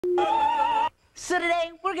So today,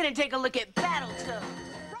 we're gonna take a look at Battletoads.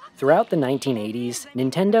 Throughout the 1980s,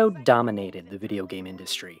 Nintendo dominated the video game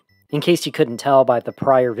industry. In case you couldn't tell by the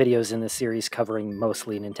prior videos in this series covering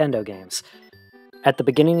mostly Nintendo games. At the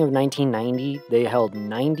beginning of 1990, they held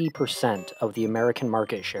 90% of the American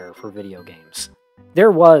market share for video games. There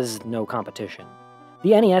was no competition.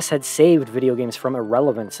 The NES had saved video games from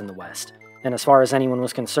irrelevance in the West, and as far as anyone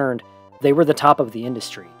was concerned, they were the top of the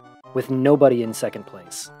industry, with nobody in second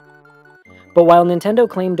place. But while Nintendo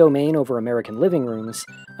claimed domain over American living rooms,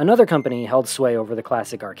 another company held sway over the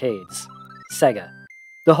classic arcades, SEGA.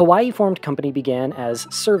 The Hawaii-formed company began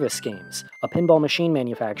as Service Games, a pinball machine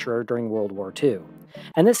manufacturer during World War II,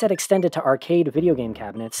 and this had extended to arcade video game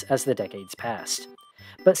cabinets as the decades passed.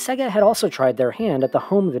 But SEGA had also tried their hand at the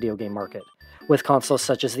home video game market, with consoles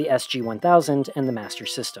such as the SG-1000 and the Master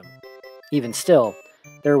System. Even still,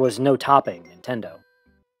 there was no topping Nintendo.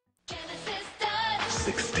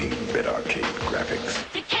 16-bit arcade graphics.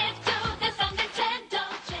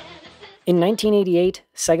 In 1988,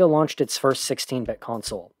 SEGA launched its first 16-bit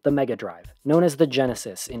console, the Mega Drive, known as the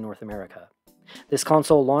Genesis in North America. This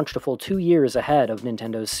console launched a full 2 years ahead of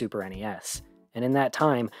Nintendo's Super NES, and in that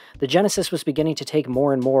time, the Genesis was beginning to take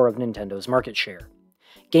more and more of Nintendo's market share.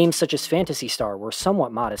 Games such as Phantasy Star were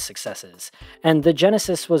somewhat modest successes, and the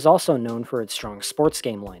Genesis was also known for its strong sports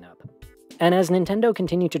game lineup. And as Nintendo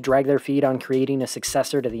continued to drag their feet on creating a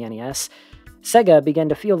successor to the NES, SEGA began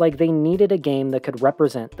to feel like they needed a game that could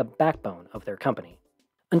represent the backbone of their company.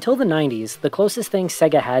 Until the 90s, the closest thing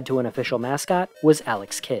SEGA had to an official mascot was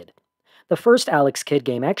Alex Kidd. The first Alex Kidd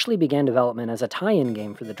game actually began development as a tie-in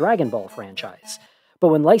game for the Dragon Ball franchise, but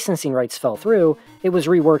when licensing rights fell through, it was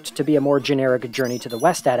reworked to be a more generic Journey to the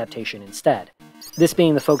West adaptation instead, this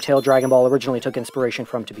being the folktale Dragon Ball originally took inspiration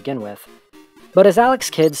from to begin with. But as Alex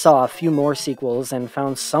Kidd saw a few more sequels and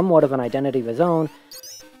found somewhat of an identity of his own,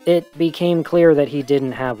 it became clear that he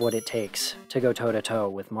didn't have what it takes to go toe-to-toe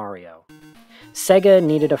with Mario. SEGA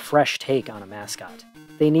needed a fresh take on a mascot.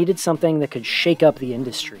 They needed something that could shake up the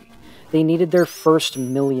industry. They needed their first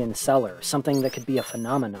million seller, something that could be a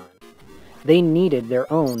phenomenon. They needed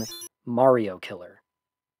their own Mario killer.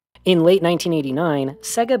 In late 1989,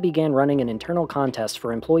 SEGA began running an internal contest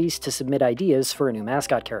for employees to submit ideas for a new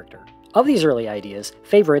mascot character. Of these early ideas,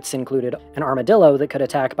 favorites included an armadillo that could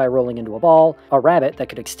attack by rolling into a ball, a rabbit that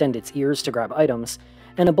could extend its ears to grab items,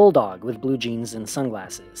 and a bulldog with blue jeans and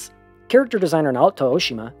sunglasses. Character designer Naoto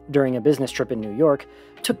Oshima, during a business trip in New York,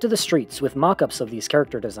 took to the streets with mock-ups of these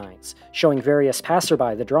character designs, showing various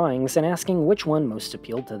passerby the drawings and asking which one most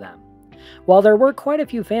appealed to them. While there were quite a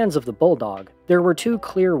few fans of the bulldog, there were two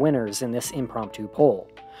clear winners in this impromptu poll: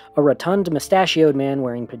 a rotund mustachioed man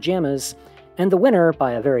wearing pajamas, and the winner,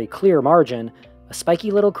 by a very clear margin, a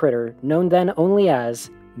spiky little critter known then only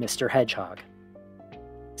as Mr. Hedgehog.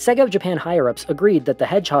 SEGA of Japan higher-ups agreed that the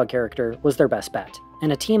Hedgehog character was their best bet,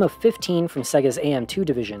 and a team of 15 from SEGA's AM2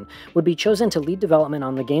 division would be chosen to lead development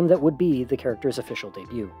on the game that would be the character's official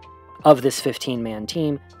debut. Of this 15-man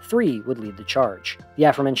team, 3 would lead the charge. The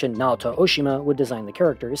aforementioned Naoto Oshima would design the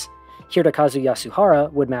characters, Hirokazu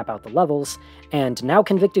Yasuhara would map out the levels, and now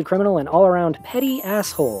convicted criminal and all-around petty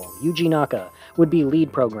asshole Yuji Naka would be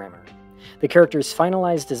lead programmer. The character's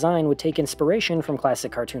finalized design would take inspiration from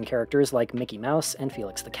classic cartoon characters like Mickey Mouse and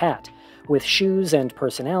Felix the Cat, with shoes and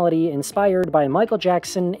personality inspired by Michael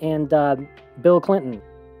Jackson and, Bill Clinton.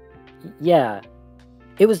 Yeah.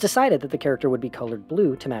 It was decided that the character would be colored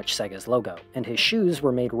blue to match SEGA's logo, and his shoes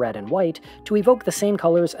were made red and white to evoke the same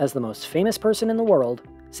colors as the most famous person in the world,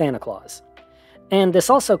 Santa Claus. And this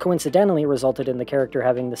also coincidentally resulted in the character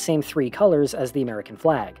having the same 3 colors as the American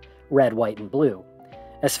flag, red, white, and blue.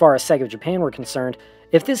 As far as SEGA of Japan were concerned,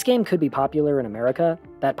 if this game could be popular in America,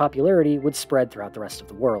 that popularity would spread throughout the rest of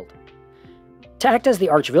the world. To act as the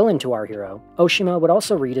arch-villain to our hero, Oshima would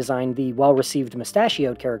also redesign the well-received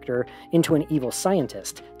mustachioed character into an evil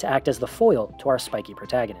scientist to act as the foil to our spiky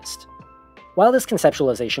protagonist. While this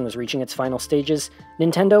conceptualization was reaching its final stages,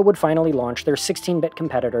 Nintendo would finally launch their 16-bit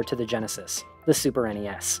competitor to the Genesis, the Super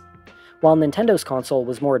NES. While Nintendo's console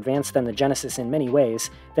was more advanced than the Genesis in many ways,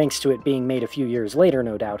 thanks to it being made a few years later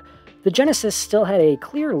no doubt, the Genesis still had a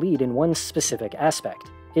clear lead in one specific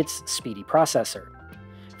aspect: its speedy processor.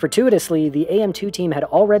 Fortuitously, the AM2 team had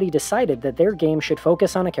already decided that their game should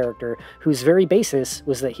focus on a character whose very basis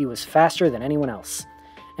was that he was faster than anyone else.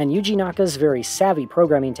 And Yuji Naka's very savvy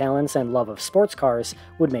programming talents and love of sports cars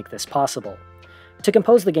would make this possible. To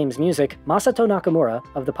compose the game's music, Masato Nakamura,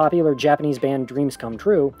 of the popular Japanese band Dreams Come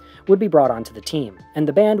True, would be brought onto the team, and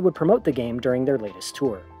the band would promote the game during their latest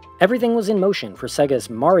tour. Everything was in motion for SEGA's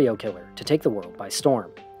Mario killer to take the world by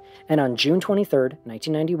storm. And on June 23,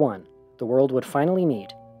 1991, the world would finally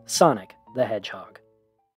meet Sonic the Hedgehog.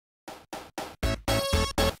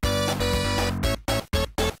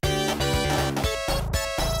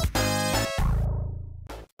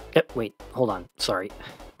 Wait, hold on, sorry.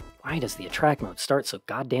 Why does the attract mode start so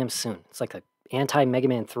goddamn soon? It's like the anti-Mega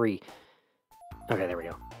Man 3. Okay, there we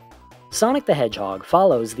go. Sonic the Hedgehog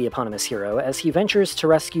follows the eponymous hero as he ventures to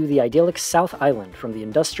rescue the idyllic South Island from the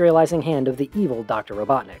industrializing hand of the evil Dr.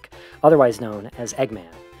 Robotnik, otherwise known as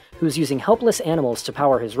Eggman, who's using helpless animals to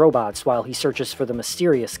power his robots while he searches for the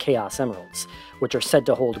mysterious Chaos Emeralds, which are said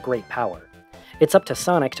to hold great power. It's up to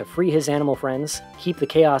Sonic to free his animal friends, keep the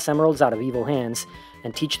Chaos Emeralds out of evil hands,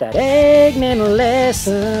 and teach that Eggman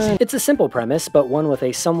lesson. It's a simple premise, but one with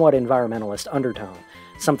a somewhat environmentalist undertone,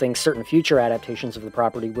 something certain future adaptations of the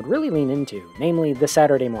property would really lean into, namely the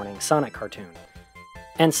Saturday morning Sonic cartoon.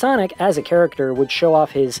 And Sonic, as a character, would show off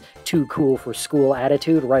his too cool for school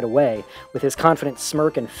attitude right away, with his confident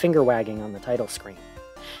smirk and finger wagging on the title screen.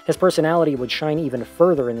 His personality would shine even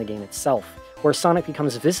further in the game itself, where Sonic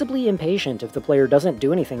becomes visibly impatient if the player doesn't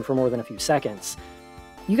do anything for more than a few seconds.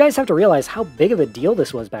 You guys have to realize how big of a deal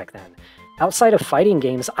this was back then. Outside of fighting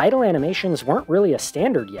games, idle animations weren't really a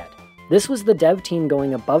standard yet. This was the dev team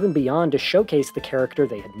going above and beyond to showcase the character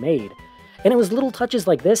they had made. And it was little touches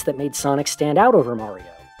like this that made Sonic stand out over Mario.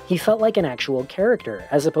 He felt like an actual character,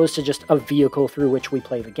 as opposed to just a vehicle through which we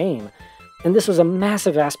play the game. And this was a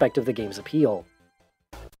massive aspect of the game's appeal.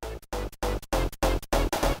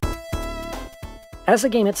 As a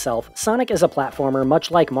game itself, Sonic is a platformer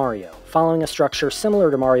much like Mario, following a structure similar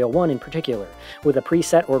to Mario 1 in particular, with a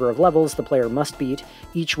preset order of levels the player must beat,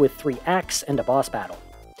 each with 3 acts and a boss battle.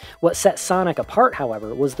 What set Sonic apart,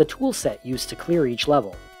 however, was the toolset used to clear each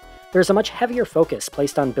level. There's a much heavier focus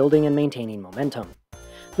placed on building and maintaining momentum.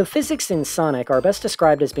 The physics in Sonic are best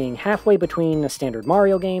described as being halfway between a standard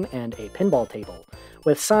Mario game and a pinball table,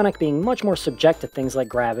 with Sonic being much more subject to things like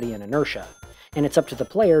gravity and inertia. And it's up to the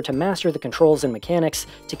player to master the controls and mechanics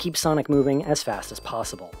to keep Sonic moving as fast as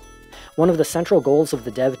possible. One of the central goals of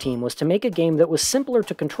the dev team was to make a game that was simpler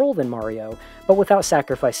to control than Mario, but without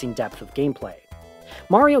sacrificing depth of gameplay.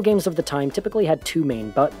 Mario games of the time typically had 2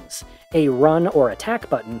 main buttons, a run or attack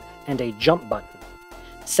button and a jump button.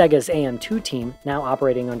 Sega's AM2 team, now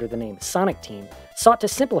operating under the name Sonic Team, sought to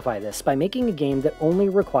simplify this by making a game that only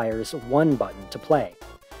requires 1 button to play.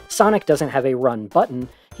 Sonic doesn't have a run button,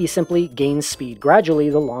 he simply gains speed gradually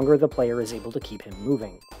the longer the player is able to keep him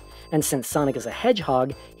moving. And since Sonic is a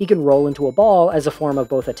hedgehog, he can roll into a ball as a form of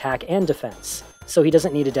both attack and defense, so he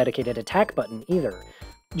doesn't need a dedicated attack button either,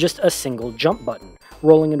 just a single jump button,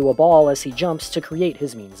 rolling into a ball as he jumps to create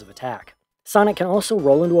his means of attack. Sonic can also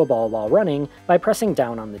roll into a ball while running by pressing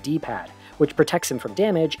down on the D-pad, which protects him from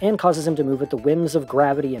damage and causes him to move at the whims of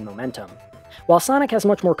gravity and momentum. While Sonic has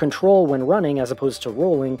much more control when running as opposed to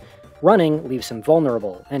rolling, running leaves him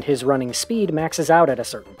vulnerable, and his running speed maxes out at a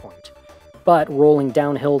certain point. But rolling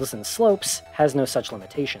down hills and slopes has no such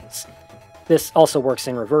limitations. This also works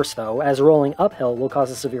in reverse though, as rolling uphill will cause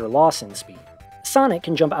a severe loss in speed. Sonic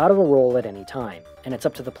can jump out of a roll at any time, and it's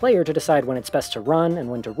up to the player to decide when it's best to run and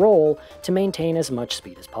when to roll to maintain as much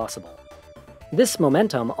speed as possible. This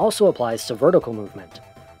momentum also applies to vertical movement.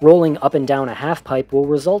 Rolling up and down a half-pipe will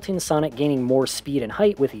result in Sonic gaining more speed and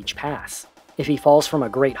height with each pass. If he falls from a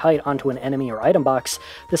great height onto an enemy or item box,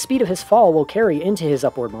 the speed of his fall will carry into his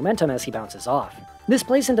upward momentum as he bounces off. This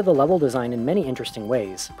plays into the level design in many interesting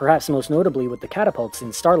ways, perhaps most notably with the catapults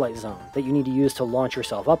in Starlight Zone that you need to use to launch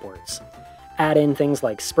yourself upwards. Add in things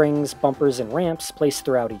like springs, bumpers, and ramps placed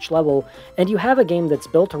throughout each level, and you have a game that's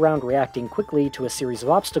built around reacting quickly to a series of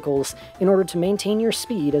obstacles in order to maintain your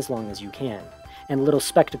speed as long as you can. And little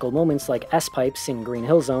spectacle moments like S-pipes in Green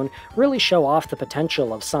Hill Zone really show off the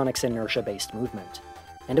potential of Sonic's inertia-based movement.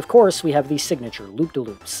 And of course, we have the signature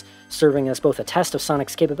loop-de-loops, serving as both a test of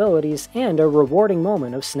Sonic's capabilities and a rewarding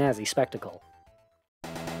moment of snazzy spectacle.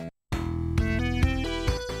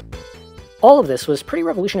 All of this was pretty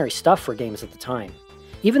revolutionary stuff for games at the time.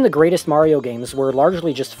 Even the greatest Mario games were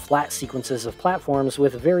largely just flat sequences of platforms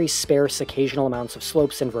with very sparse occasional amounts of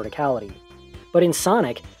slopes and verticality. But in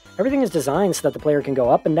Sonic, everything is designed so that the player can go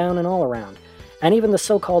up and down and all around, and even the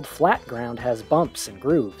so-called flat ground has bumps and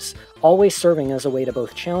grooves, always serving as a way to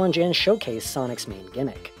both challenge and showcase Sonic's main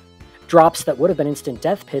gimmick. Drops that would have been instant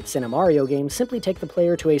death pits in a Mario game simply take the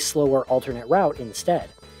player to a slower alternate route instead.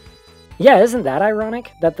 Yeah, isn't that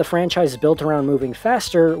ironic? That the franchise built around moving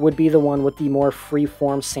faster would be the one with the more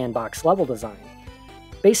free-form sandbox level design.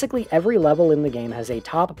 Basically, every level in the game has a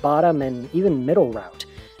top, bottom, and even middle route,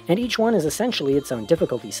 and each one is essentially its own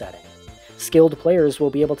difficulty setting. Skilled players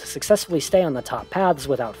will be able to successfully stay on the top paths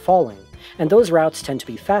without falling, and those routes tend to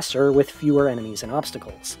be faster with fewer enemies and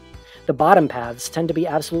obstacles. The bottom paths tend to be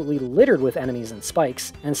absolutely littered with enemies and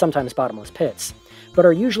spikes, and sometimes bottomless pits, but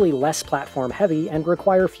are usually less platform heavy and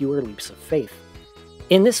require fewer leaps of faith.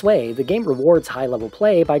 In this way, the game rewards high-level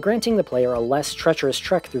play by granting the player a less treacherous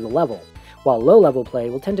trek through the level, while low-level play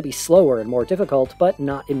will tend to be slower and more difficult, but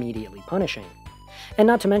not immediately punishing. And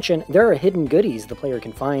not to mention, there are hidden goodies the player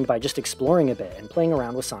can find by just exploring a bit and playing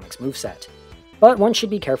around with Sonic's moveset. But one should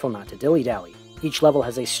be careful not to dilly-dally. Each level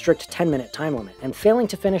has a strict 10-minute time limit, and failing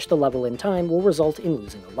to finish the level in time will result in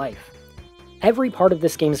losing a life. Every part of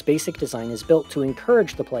this game's basic design is built to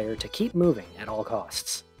encourage the player to keep moving at all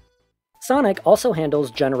costs. Sonic also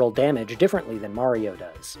handles general damage differently than Mario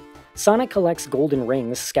does. Sonic collects golden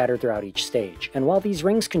rings scattered throughout each stage, and while these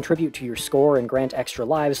rings contribute to your score and grant extra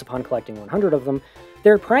lives upon collecting 100 of them,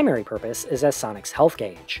 their primary purpose is as Sonic's health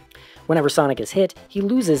gauge. Whenever Sonic is hit, he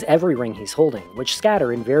loses every ring he's holding, which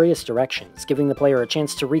scatter in various directions, giving the player a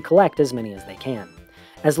chance to recollect as many as they can.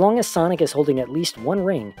 As long as Sonic is holding at least one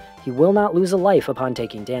ring, he will not lose a life upon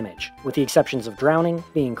taking damage, with the exceptions of drowning,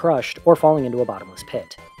 being crushed, or falling into a bottomless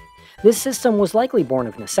pit. This system was likely born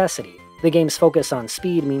of necessity. The game's focus on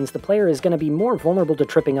speed means the player is going to be more vulnerable to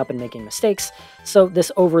tripping up and making mistakes, so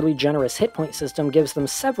this overly generous hit point system gives them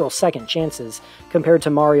several second chances, compared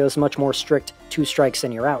to Mario's much more strict 2 strikes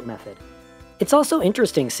and you're out method. It's also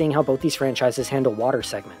interesting seeing how both these franchises handle water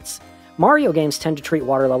segments. Mario games tend to treat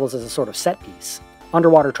water levels as a sort of set piece.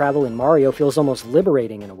 Underwater travel in Mario feels almost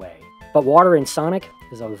liberating in a way, but water in Sonic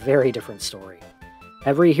is a very different story.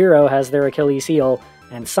 Every hero has their Achilles heel,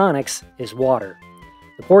 and Sonic's is water.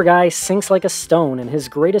 The poor guy sinks like a stone, and his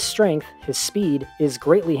greatest strength, his speed, is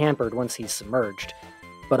greatly hampered once he's submerged.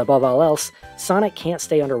 But above all else, Sonic can't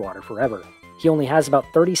stay underwater forever. He only has about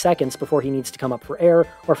 30 seconds before he needs to come up for air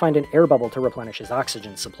or find an air bubble to replenish his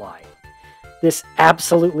oxygen supply. This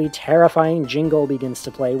absolutely terrifying jingle begins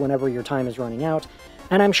to play whenever your time is running out,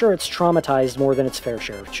 and I'm sure it's traumatized more than its fair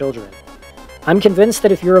share of children. I'm convinced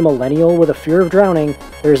that if you're a millennial with a fear of drowning,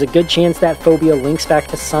 there's a good chance that phobia links back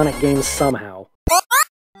to Sonic games somehow.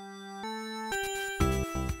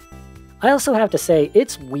 I also have to say,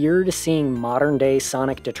 it's weird seeing modern-day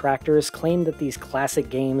Sonic detractors claim that these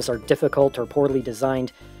classic games are difficult or poorly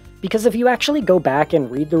designed, because if you actually go back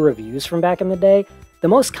and read the reviews from back in the day, the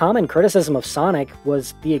most common criticism of Sonic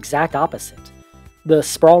was the exact opposite. The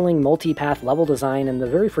sprawling multi-path level design and the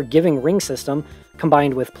very forgiving ring system,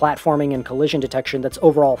 combined with platforming and collision detection that's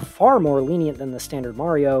overall far more lenient than the standard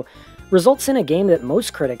Mario, results in a game that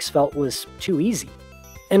most critics felt was too easy.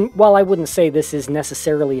 And while I wouldn't say this is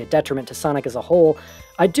necessarily a detriment to Sonic as a whole,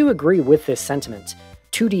 I do agree with this sentiment.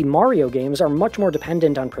 2D Mario games are much more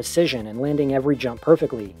dependent on precision and landing every jump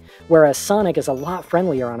perfectly, whereas Sonic is a lot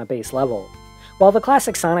friendlier on a base level. While the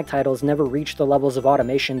classic Sonic titles never reached the levels of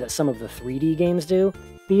automation that some of the 3D games do,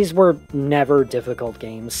 these were never difficult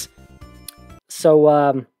games.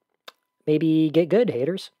 So, maybe get good,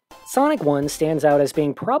 haters. Sonic 1 stands out as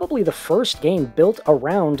being probably the first game built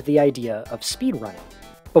around the idea of speedrunning,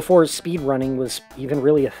 before speedrunning was even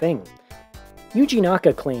really a thing. Yuji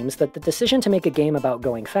Naka claims that the decision to make a game about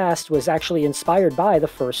going fast was actually inspired by the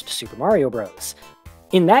first Super Mario Bros.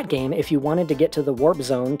 In that game, if you wanted to get to the warp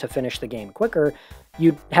zone to finish the game quicker,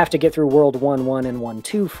 you'd have to get through World 1-1 and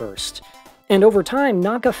 1-2 first. And over time,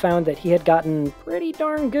 Naka found that he had gotten pretty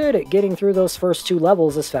darn good at getting through those first 2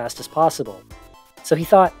 levels as fast as possible. So he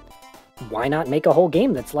thought, why not make a whole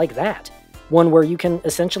game that's like that? One where you can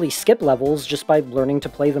essentially skip levels just by learning to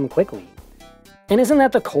play them quickly. And isn't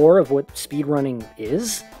that the core of what speedrunning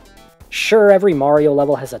is? Sure, every Mario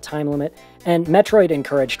level has a time limit, and Metroid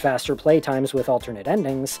encouraged faster playtimes with alternate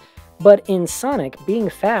endings, but in Sonic, being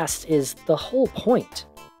fast is the whole point.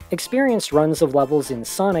 Experienced runs of levels in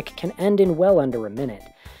Sonic can end in well under a minute,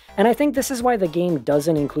 and I think this is why the game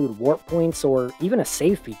doesn't include warp points or even a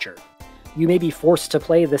save feature. You may be forced to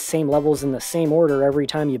play the same levels in the same order every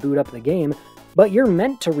time you boot up the game, but you're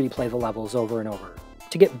meant to replay the levels over and over,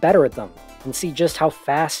 to get better at them, and see just how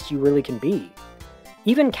fast you really can be.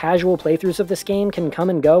 Even casual playthroughs of this game can come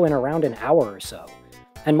and go in around an hour or so,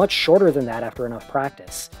 and much shorter than that after enough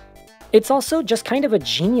practice. It's also just kind of a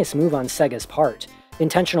genius move on Sega's part,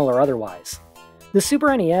 intentional or otherwise. The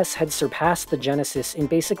Super NES had surpassed the Genesis in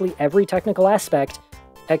basically every technical aspect,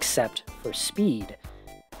 except for speed.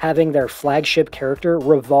 Having their flagship character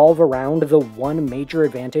revolve around the one major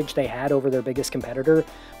advantage they had over their biggest competitor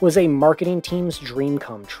was a marketing team's dream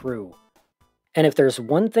come true. And if there's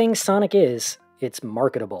one thing Sonic is, it's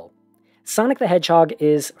marketable. Sonic the Hedgehog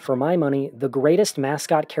is, for my money, the greatest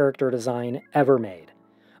mascot character design ever made.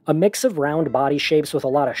 A mix of round body shapes with a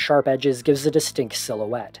lot of sharp edges gives a distinct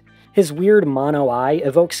silhouette. His weird mono eye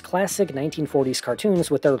evokes classic 1940s cartoons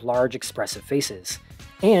with their large, expressive faces.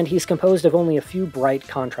 and he's composed of only a few bright,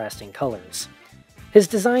 contrasting colors. His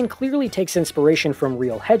design clearly takes inspiration from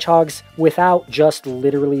real hedgehogs, without just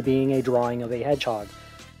literally being a drawing of a hedgehog,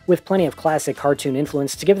 with plenty of classic cartoon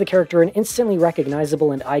influence to give the character an instantly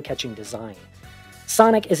recognizable and eye-catching design.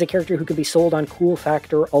 Sonic is a character who can be sold on cool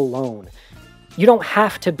factor alone. You don't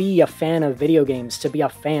have to be a fan of video games to be a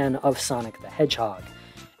fan of Sonic the Hedgehog.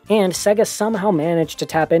 And SEGA somehow managed to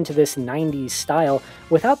tap into this 90s style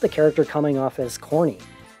without the character coming off as corny.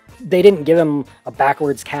 They didn't give him a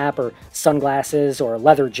backwards cap or sunglasses or a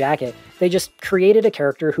leather jacket, they just created a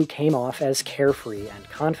character who came off as carefree and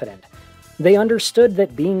confident. They understood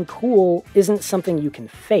that being cool isn't something you can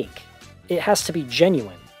fake. It has to be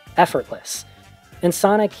genuine, effortless. And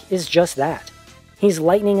Sonic is just that. He's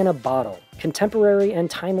lightning in a bottle, contemporary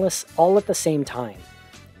and timeless all at the same time.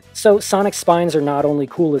 So Sonic's spines are not only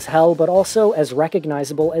cool as hell, but also as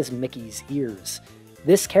recognizable as Mickey's ears.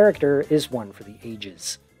 This character is one for the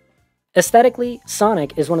ages. Aesthetically,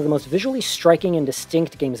 Sonic is one of the most visually striking and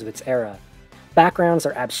distinct games of its era. Backgrounds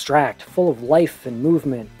are abstract, full of life and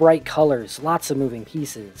movement, bright colors, lots of moving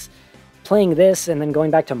pieces. Playing this and then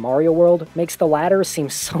going back to Mario World makes the latter seem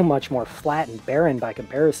so much more flat and barren by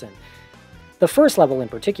comparison. The first level in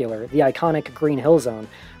particular, the iconic Green Hill Zone,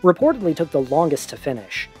 reportedly took the longest to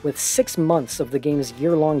finish, with 6 months of the game's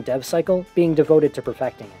year-long dev cycle being devoted to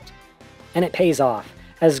perfecting it. And it pays off,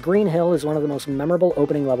 as Green Hill is one of the most memorable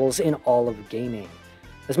opening levels in all of gaming.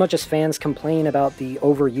 As much as fans complain about the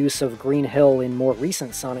overuse of Green Hill in more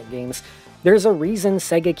recent Sonic games, there's a reason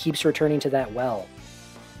SEGA keeps returning to that well.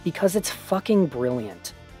 Because it's fucking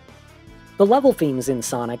brilliant. The level themes in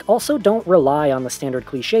Sonic also don't rely on the standard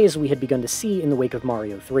cliches we had begun to see in the wake of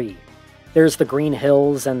Mario 3. There's the Green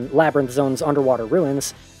Hills and Labyrinth Zone's underwater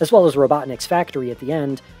ruins, as well as Robotnik's factory at the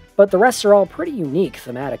end, but the rest are all pretty unique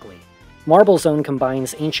thematically. Marble Zone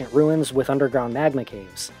combines ancient ruins with underground magma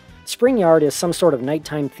caves. Spring Yard is some sort of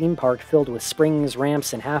nighttime theme park filled with springs,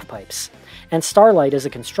 ramps, and half-pipes. And Starlight is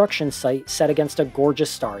a construction site set against a gorgeous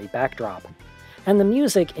starry backdrop. And the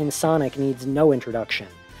music in Sonic needs no introduction.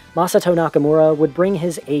 Masato Nakamura would bring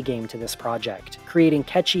his A-game to this project, creating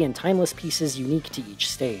catchy and timeless pieces unique to each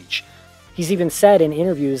stage. He's even said in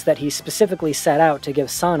interviews that he specifically set out to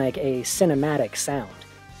give Sonic a cinematic sound.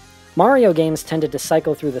 Mario games tended to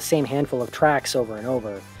cycle through the same handful of tracks over and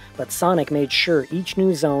over, but Sonic made sure each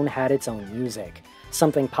new zone had its own music,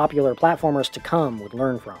 something popular platformers to come would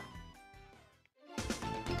learn from.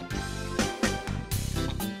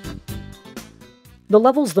 The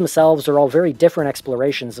levels themselves are all very different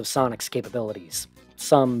explorations of Sonic's capabilities,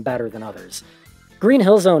 some better than others. Green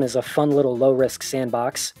Hill Zone is a fun little low-risk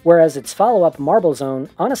sandbox, whereas its follow-up Marble Zone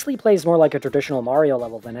honestly plays more like a traditional Mario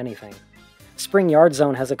level than anything. Spring Yard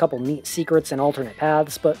Zone has a couple neat secrets and alternate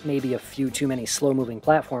paths, but maybe a few too many slow-moving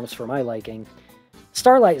platforms for my liking.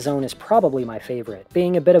 Starlight Zone is probably my favorite,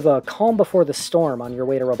 being a bit of a calm before the storm on your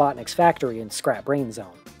way to Robotnik's factory in Scrap Brain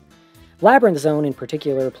Zone. Labyrinth Zone, in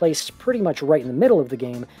particular, placed pretty much right in the middle of the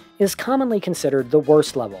game, is commonly considered the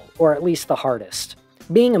worst level, or at least the hardest.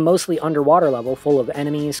 Being a mostly underwater level full of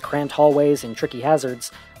enemies, cramped hallways, and tricky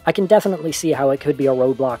hazards, I can definitely see how it could be a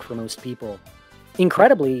roadblock for most people.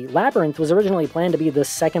 Incredibly, Labyrinth was originally planned to be the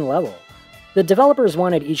second level. The developers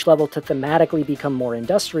wanted each level to thematically become more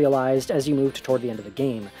industrialized as you moved toward the end of the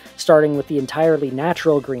game, starting with the entirely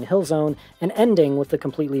natural Green Hill Zone and ending with the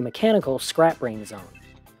completely mechanical Scrap Brain Zone.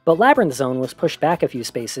 But Labyrinth Zone was pushed back a few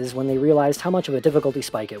spaces when they realized how much of a difficulty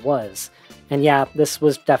spike it was. And yeah, this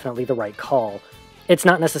was definitely the right call. It's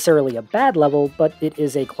not necessarily a bad level, but it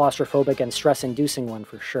is a claustrophobic and stress-inducing one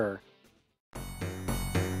for sure.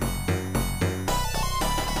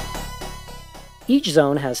 Each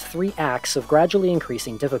zone has 3 acts of gradually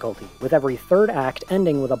increasing difficulty, with every third act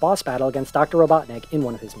ending with a boss battle against Dr. Robotnik in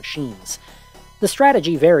one of his machines. The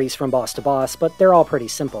strategy varies from boss to boss, but they're all pretty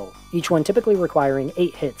simple, each one typically requiring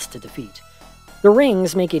 8 hits to defeat. The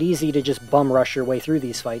rings make it easy to just bum rush your way through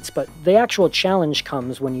these fights, but the actual challenge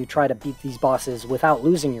comes when you try to beat these bosses without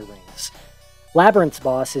losing your rings. Labyrinth's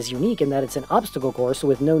boss is unique in that it's an obstacle course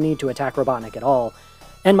with no need to attack Robotnik at all,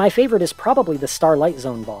 and my favorite is probably the Starlight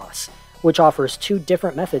Zone boss, which offers 2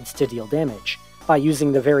 different methods to deal damage, by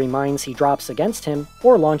using the very mines he drops against him,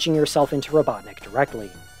 or launching yourself into Robotnik directly.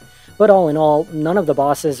 But all in all, none of the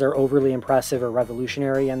bosses are overly impressive or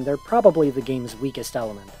revolutionary, and they're probably the game's weakest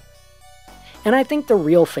element. And I think the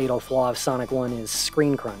real fatal flaw of Sonic 1 is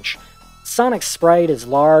screen crunch. Sonic's sprite is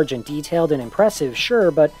large and detailed and impressive,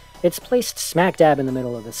 sure, but it's placed smack dab in the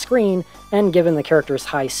middle of the screen, and given the character's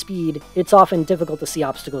high speed, it's often difficult to see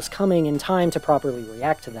obstacles coming in time to properly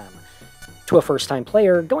react to them. To a first-time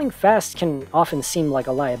player, going fast can often seem like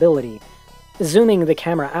a liability. Zooming the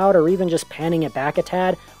camera out or even just panning it back a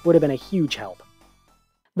tad would have been a huge help.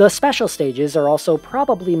 The special stages are also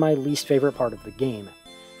probably my least favorite part of the game.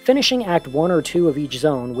 Finishing Act 1 or 2 of each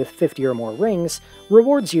zone with 50 or more rings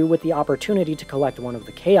rewards you with the opportunity to collect one of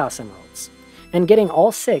the Chaos Emeralds, and getting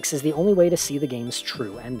all 6 is the only way to see the game's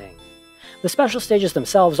true ending. The special stages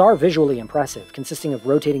themselves are visually impressive, consisting of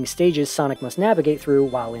rotating stages Sonic must navigate through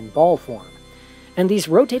while in ball form. And these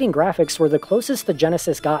rotating graphics were the closest the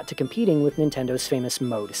Genesis got to competing with Nintendo's famous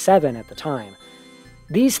Mode 7 at the time.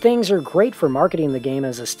 These things are great for marketing the game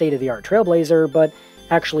as a state-of-the-art trailblazer, but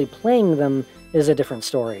actually playing them is a different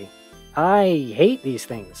story. I hate these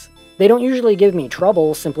things. They don't usually give me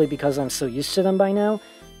trouble simply because I'm so used to them by now,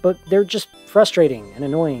 but they're just frustrating and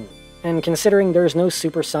annoying. And considering there's no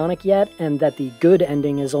Super Sonic yet, and that the good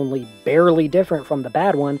ending is only barely different from the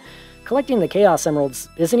bad one, collecting the Chaos Emeralds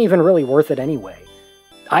isn't even really worth it anyway.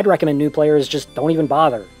 I'd recommend new players just don't even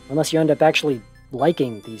bother, unless you end up actually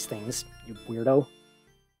liking these things, you weirdo.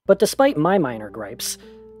 But despite my minor gripes,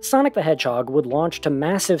 Sonic the Hedgehog would launch to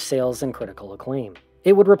massive sales and critical acclaim.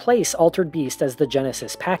 It would replace Altered Beast as the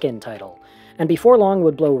Genesis pack-in title, and before long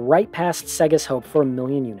would blow right past Sega's hope for 1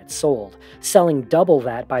 million units sold, selling double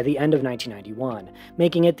that by the end of 1991,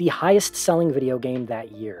 making it the highest-selling video game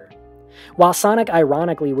that year. While Sonic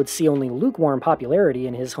ironically would see only lukewarm popularity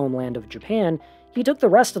in his homeland of Japan, he took the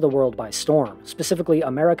rest of the world by storm, specifically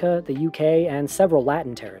America, the UK, and several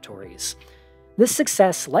Latin territories. This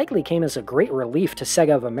success likely came as a great relief to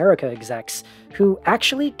Sega of America execs, who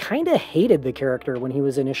actually kinda hated the character when he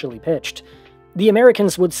was initially pitched. The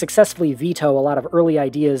Americans would successfully veto a lot of early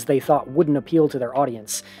ideas they thought wouldn't appeal to their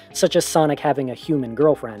audience, such as Sonic having a human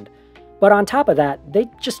girlfriend. But on top of that, they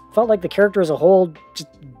just felt like the character as a whole just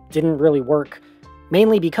didn't really work.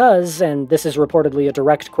 Mainly because, and this is reportedly a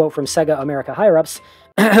direct quote from Sega America higher-ups,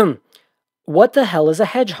 "What the hell is a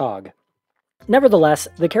hedgehog?" Nevertheless,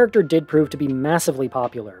 the character did prove to be massively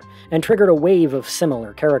popular, and triggered a wave of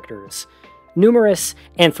similar characters. Numerous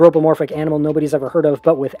anthropomorphic animal nobody's ever heard of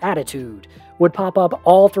but with attitude would pop up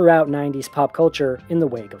all throughout 90s pop culture in the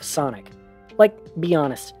wake of Sonic. Like, be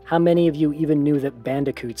honest, how many of you even knew that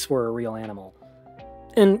bandicoots were a real animal?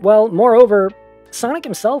 And, well, moreover, Sonic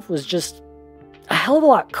himself was just a hell of a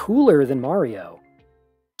lot cooler than Mario.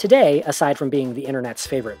 Today, aside from being the internet's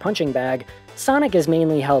favorite punching bag, Sonic is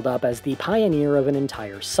mainly held up as the pioneer of an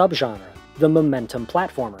entire subgenre, the momentum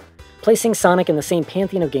platformer, placing Sonic in the same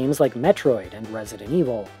pantheon of games like Metroid and Resident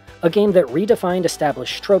Evil, a game that redefined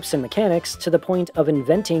established tropes and mechanics to the point of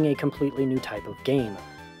inventing a completely new type of game.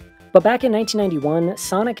 But back in 1991,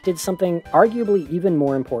 Sonic did something arguably even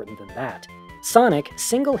more important than that. Sonic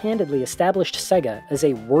single-handedly established Sega as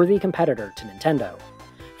a worthy competitor to Nintendo.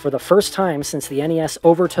 For the first time since the NES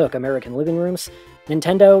overtook American living rooms,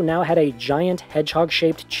 Nintendo now had a giant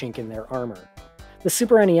hedgehog-shaped chink in their armor. The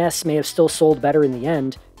Super NES may have still sold better in the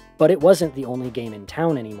end, but it wasn't the only game in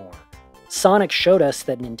town anymore. Sonic showed us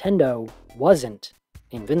that Nintendo wasn't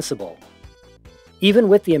invincible. Even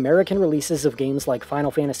with the American releases of games like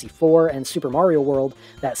Final Fantasy IV and Super Mario World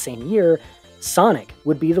that same year, Sonic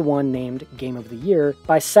would be the one named Game of the Year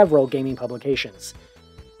by several gaming publications.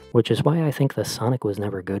 Which is why I think the Sonic was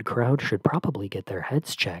never good crowd should probably get their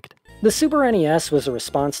heads checked. The Super NES was a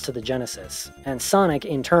response to the Genesis, and Sonic,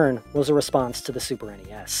 in turn, was a response to the Super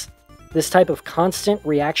NES. This type of constant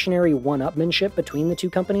reactionary one-upmanship between the two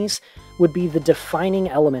companies would be the defining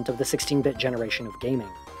element of the 16-bit generation of gaming.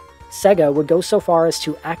 Sega would go so far as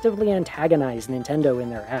to actively antagonize Nintendo in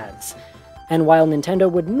their ads, and while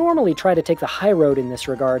Nintendo would normally try to take the high road in this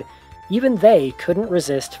regard, even they couldn't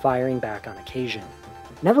resist firing back on occasion.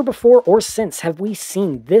 Never before or since have we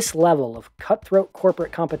seen this level of cutthroat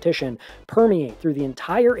corporate competition permeate through the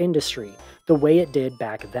entire industry the way it did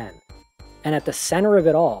back then. And at the center of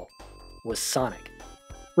it all was Sonic.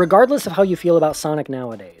 Regardless of how you feel about Sonic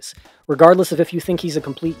nowadays, regardless of if you think he's a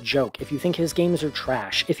complete joke, if you think his games are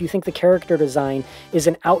trash, if you think the character design is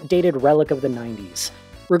an outdated relic of the 90s,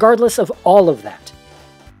 regardless of all of that,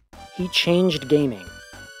 he changed gaming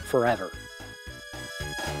forever.